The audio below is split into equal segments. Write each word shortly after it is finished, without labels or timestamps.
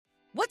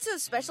What's so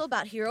special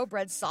about Hero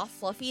Bread's soft,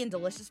 fluffy, and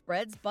delicious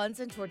breads, buns,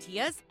 and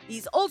tortillas?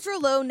 These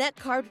ultra-low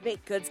net-carb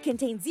baked goods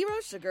contain zero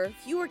sugar,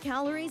 fewer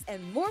calories,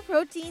 and more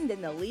protein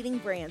than the leading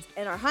brands,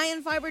 and are high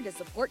in fiber to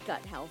support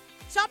gut health.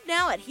 Shop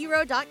now at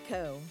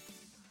Hero.co.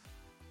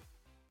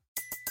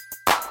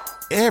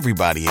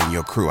 Everybody in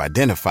your crew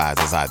identifies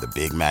as either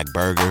Big Mac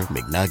Burger,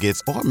 McNuggets,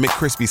 or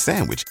McCrispy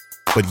Sandwich.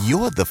 But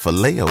you're the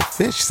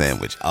Filet-O-Fish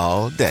Sandwich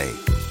all day.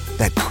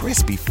 That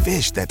crispy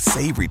fish, that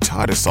savory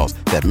tartar sauce,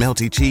 that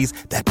melty cheese,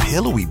 that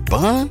pillowy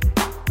bun.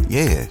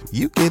 Yeah,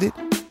 you get it.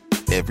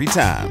 Every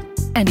time.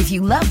 And if you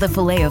love the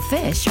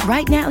Filet-O-Fish,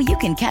 right now you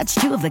can catch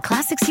two of the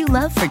classics you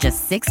love for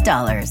just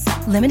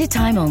 $6. Limited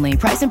time only.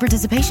 Price and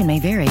participation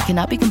may vary.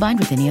 Cannot be combined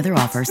with any other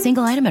offer.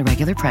 Single item at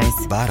regular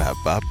price.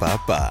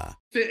 Ba-da-ba-ba-ba.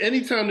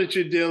 Anytime that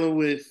you're dealing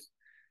with,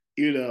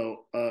 a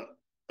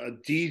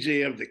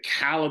DJ of the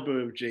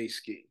caliber of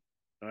J-Ski,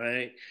 all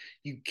right,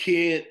 you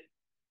can't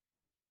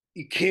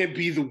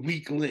be the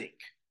weak link.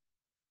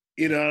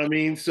 You know what I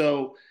mean?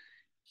 So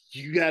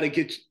you gotta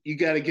get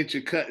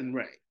your cutting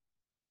right.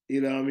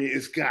 You know what I mean?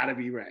 It's gotta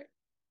be right.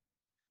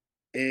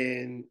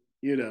 And,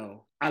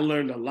 I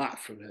learned a lot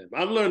from him.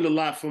 I've learned a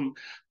lot from,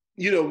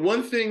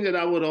 one thing that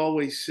I would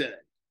always say,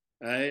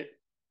 right?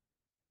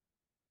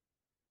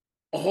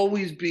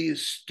 Always be a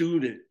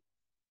student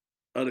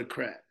of the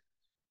craft.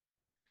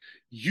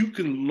 You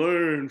can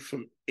learn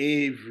from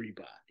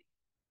everybody.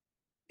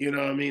 You know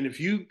what I mean? If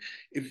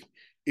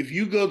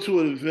you go to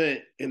an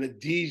event and a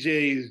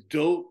DJ is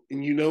dope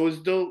and it's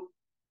dope,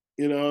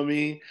 you know what I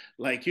mean?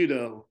 Like,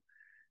 I'll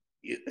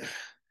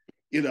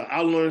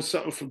learn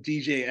something from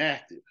DJ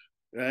Active,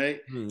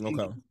 right?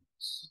 Okay.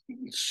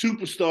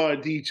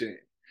 Superstar DJ.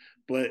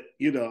 But,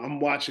 I'm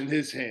watching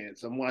his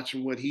hands. I'm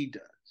watching what he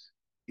does.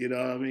 You know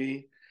what I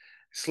mean?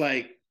 It's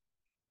like,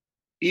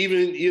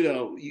 even,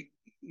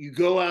 you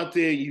go out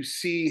there, you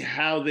see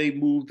how they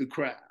move the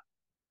crowd.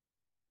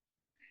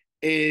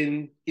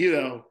 And,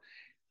 hell,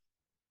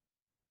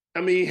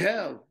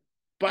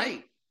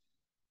 bite.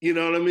 You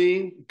know what I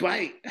mean?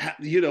 Bite,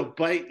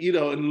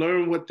 and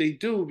learn what they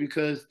do,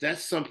 because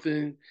that's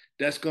something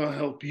that's going to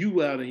help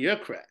you out in your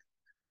craft.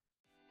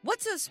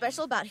 What's so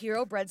special about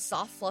Hero Bread's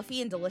soft,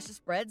 fluffy, and delicious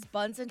breads,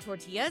 buns, and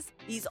tortillas?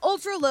 These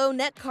ultra-low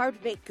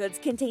net-carb baked goods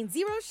contain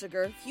zero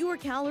sugar, fewer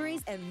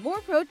calories, and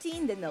more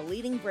protein than the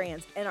leading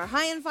brands, and are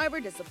high in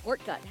fiber to support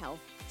gut health.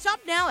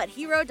 Shop now at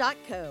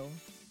Hero.co.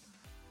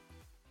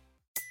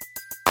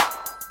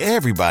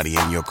 Everybody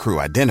in your crew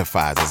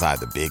identifies as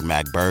either Big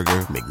Mac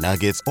Burger,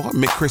 McNuggets, or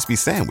McCrispy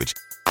Sandwich.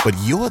 But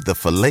you're the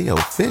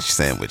Filet-O-Fish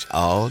Sandwich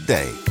all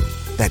day.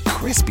 That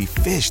crispy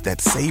fish, that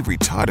savory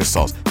tartar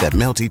sauce, that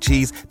melty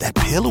cheese, that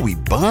pillowy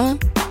bun.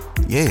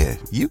 Yeah,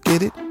 you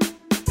get it.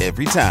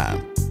 Every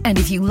time. And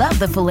if you love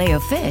the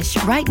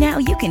Filet-O-Fish, right now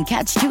you can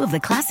catch two of the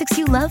classics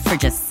you love for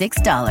just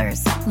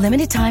 $6.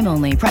 Limited time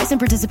only. Price and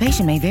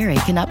participation may vary.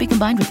 Cannot be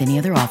combined with any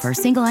other offer.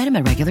 Single item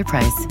at regular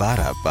price.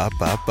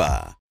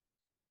 Ba-da-ba-ba-ba.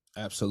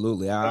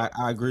 Absolutely. I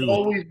agree with you.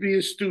 Always be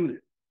a student.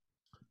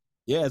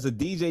 Yeah, as a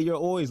DJ, you're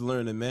always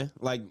learning, man.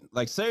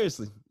 Like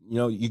seriously,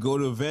 you go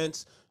to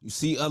events, you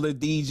see other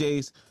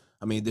DJs.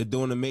 I mean, they're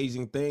doing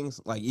amazing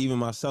things. Like even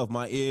myself,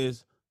 my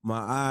ears, my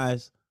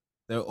eyes,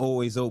 they're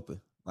always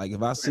open. Like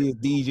if I see a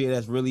DJ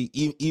that's really,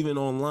 even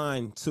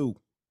online too,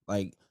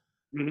 like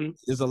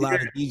there's a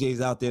lot of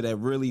DJs out there that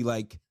really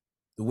like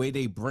the way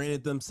they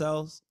branded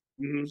themselves,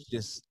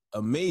 just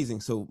amazing.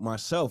 So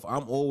myself,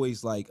 I'm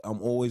always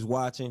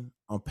watching,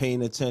 I'm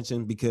paying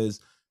attention,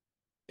 because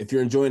if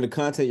you're enjoying the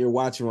content you're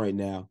watching right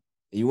now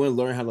and you want to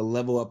learn how to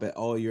level up at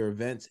all your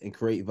events and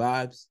create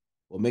vibes,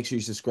 well, make sure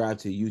you subscribe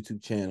to the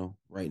YouTube channel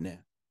right now.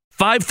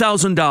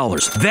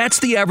 $5,000. That's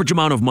the average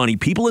amount of money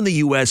people in the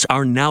U.S.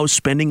 are now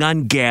spending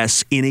on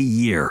gas in a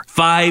year.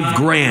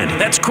 $5,000.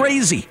 That's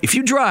crazy. If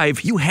you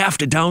drive, you have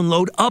to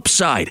download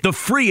Upside, the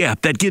free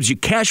app that gives you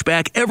cash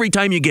back every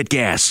time you get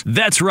gas.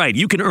 That's right.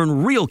 You can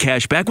earn real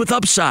cash back with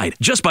Upside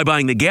just by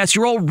buying the gas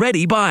you're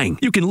already buying.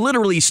 You can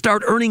literally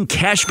start earning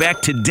cash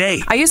back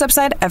today. I use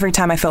Upside every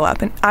time I fill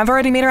up, and I've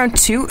already made around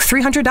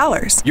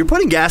 $300. You're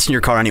putting gas in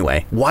your car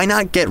anyway. Why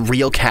not get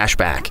real cash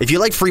back? If you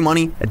like free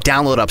money,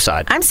 download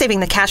Upside. I'm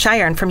saving the cash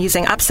I earn from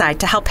using Upside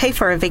to help pay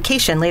for a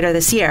vacation later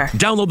this year.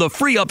 Download the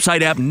free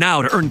Upside app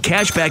now to earn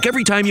cash back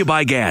every time you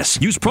buy gas.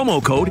 Use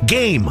promo code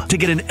GAME to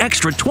get an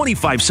extra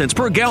 25 cents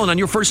per gallon on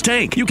your first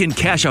tank. You can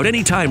cash out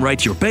anytime right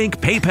to your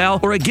bank,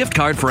 PayPal, or a gift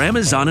card for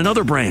Amazon and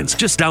other brands.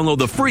 Just download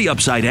the free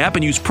Upside app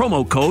and use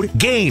promo code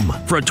GAME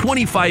for a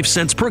 25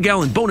 cents per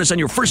gallon bonus on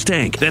your first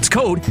tank. That's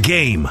code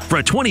GAME for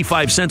a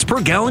 25 cents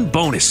per gallon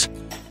bonus.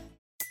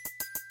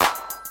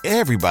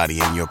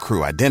 Everybody in your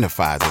crew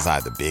identifies as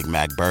either Big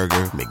Mac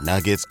Burger,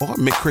 McNuggets, or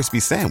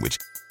McCrispy Sandwich.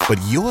 But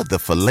you're the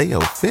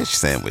Filet-O-Fish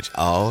Sandwich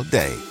all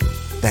day.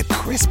 That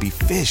crispy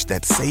fish,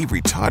 that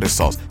savory tartar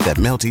sauce, that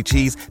melty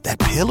cheese, that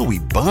pillowy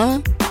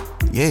bun.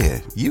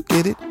 Yeah, you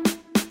get it.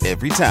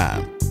 Every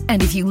time.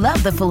 And if you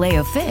love the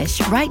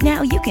Filet-O-Fish, right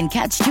now you can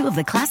catch two of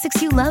the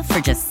classics you love for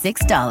just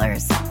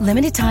 $6.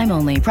 Limited time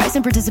only. Price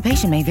and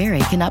participation may vary.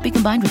 Cannot be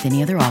combined with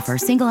any other offer.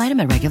 Single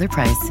item at regular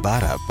price.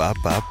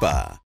 Ba-da-ba-ba-ba.